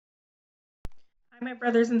Hi, my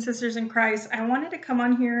brothers and sisters in Christ. I wanted to come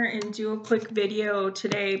on here and do a quick video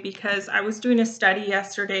today because I was doing a study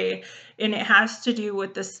yesterday and it has to do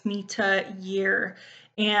with the Shmita year.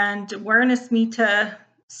 And we're in a Shmita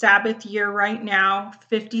Sabbath year right now,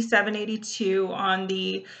 5782 on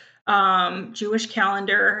the Jewish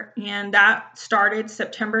calendar. And that started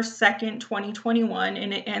September 2nd, 2021,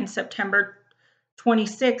 and it ends September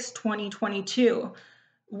 26, 2022.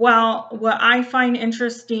 Well, what I find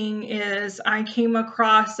interesting is I came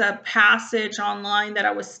across a passage online that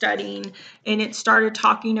I was studying, and it started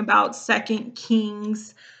talking about Second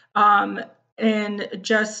Kings, um, and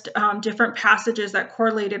just different passages that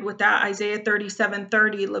correlated with that. Isaiah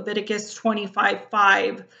 37:30, Leviticus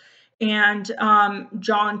 25:5, and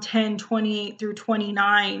John 10:28 through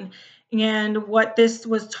 29. And what this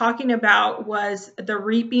was talking about was the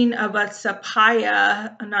reaping of a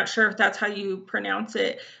sapaya. I'm not sure if that's how you pronounce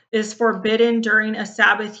it, is forbidden during a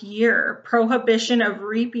Sabbath year. Prohibition of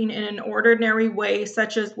reaping in an ordinary way,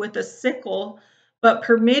 such as with a sickle, but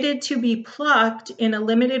permitted to be plucked in a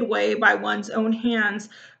limited way by one's own hands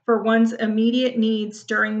for one's immediate needs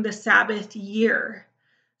during the Sabbath year.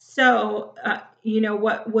 So,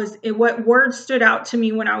 what word stood out to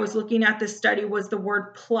me when I was looking at this study was the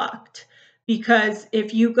word plucked. Because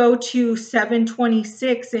if you go to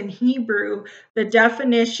 726 in Hebrew, the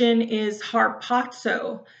definition is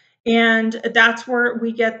harpazo. And that's where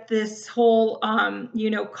we get this whole,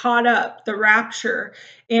 caught up, the rapture.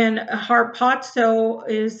 And harpazo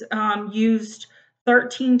is used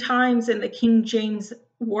 13 times in the King James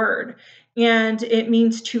word. And it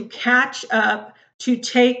means to catch up, to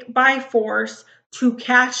take by force, to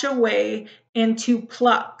catch away, and to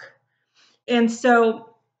pluck. And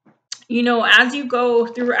so, as you go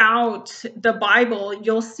throughout the Bible,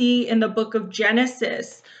 you'll see in the book of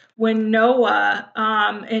Genesis when Noah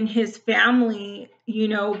and his family,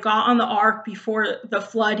 got on the ark before the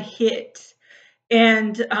flood hit.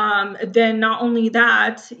 And then not only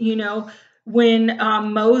that, when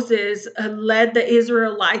Moses led the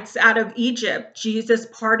Israelites out of Egypt, Jesus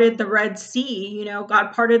parted the Red Sea,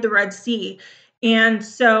 God parted the Red Sea. And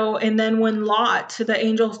then when Lot, the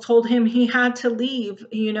angels told him he had to leave,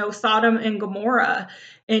 Sodom and Gomorrah,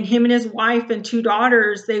 and him and his wife and two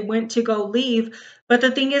daughters, they went to go leave. But the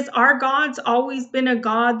thing is, our God's always been a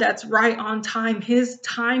God that's right on time. His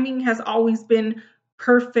timing has always been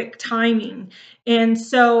perfect timing. And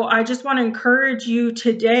so I just want to encourage you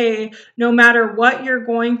today, no matter what you're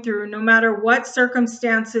going through, no matter what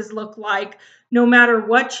circumstances look like, no matter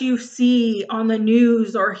what you see on the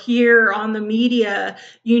news or hear on the media,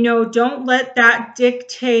 don't let that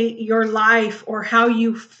dictate your life or how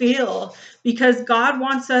you feel, because God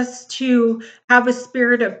wants us to have a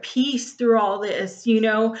spirit of peace through all this.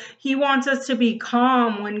 He wants us to be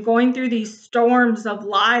calm when going through these storms of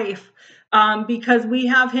life. Because we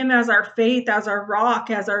have him as our faith, as our rock,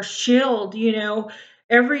 as our shield.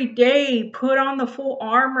 Every day put on the full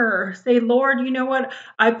armor. Say, Lord, you know what?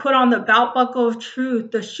 I put on the belt buckle of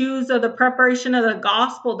truth, the shoes of the preparation of the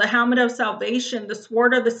gospel, the helmet of salvation, the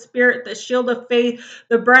sword of the spirit, the shield of faith,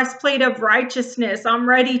 the breastplate of righteousness. I'm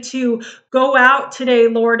ready to go out today,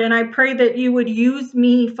 Lord, and I pray that you would use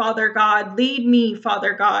me, Father God. Lead me,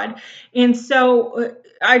 Father God. And so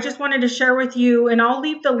I just wanted to share with you, and I'll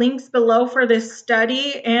leave the links below for this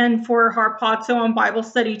study and for Harpazo on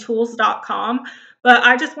BibleStudyTools.com. But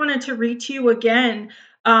I just wanted to read to you again.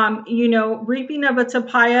 Reaping of a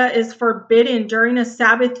tapaya is forbidden during a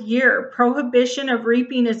Sabbath year. Prohibition of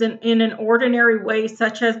reaping is in an ordinary way,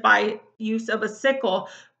 such as by use of a sickle,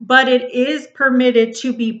 but it is permitted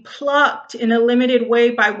to be plucked in a limited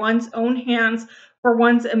way by one's own hands for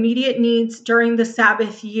one's immediate needs during the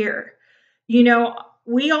Sabbath year.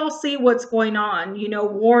 We all see what's going on,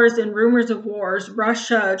 wars and rumors of wars,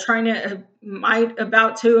 Russia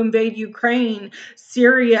about to invade Ukraine,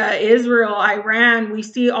 Syria, Israel, Iran. We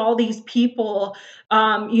see all these people,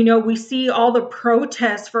 we see all the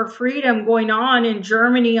protests for freedom going on in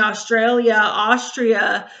Germany, Australia,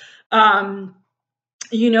 Austria, around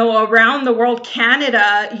the world,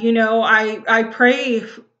 Canada. I pray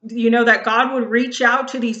that God would reach out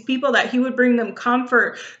to these people, that he would bring them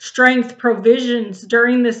comfort, strength, provisions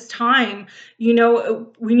during this time. We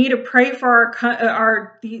need to pray for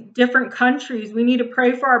the different countries. We need to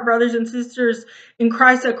pray for our brothers and sisters in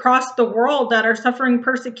Christ across the world that are suffering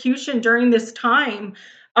persecution during this time.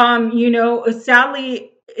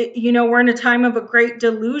 Sadly, we're in a time of a great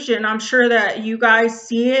delusion. I'm sure that you guys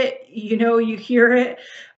see it, you hear it.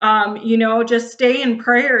 Just stay in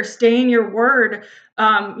prayer, stay in your word.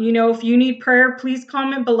 If you need prayer, please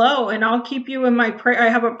comment below and I'll keep you in my prayer. I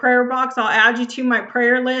have a prayer box. I'll add you to my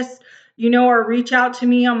prayer list. or reach out to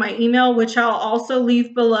me on my email, which I'll also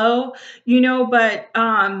leave below, but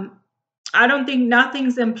I don't think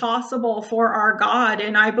nothing's impossible for our God.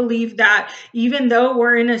 And I believe that even though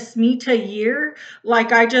we're in a Shmita year,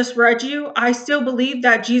 like I just read you, I still believe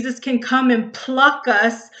that Jesus can come and pluck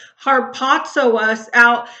us, harpazo us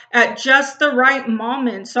out at just the right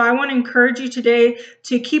moment. So I want to encourage you today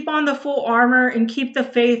to keep on the full armor and keep the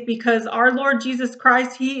faith, because our Lord Jesus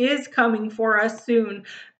Christ, he is coming for us soon.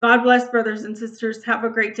 God bless, brothers and sisters. Have a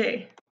great day.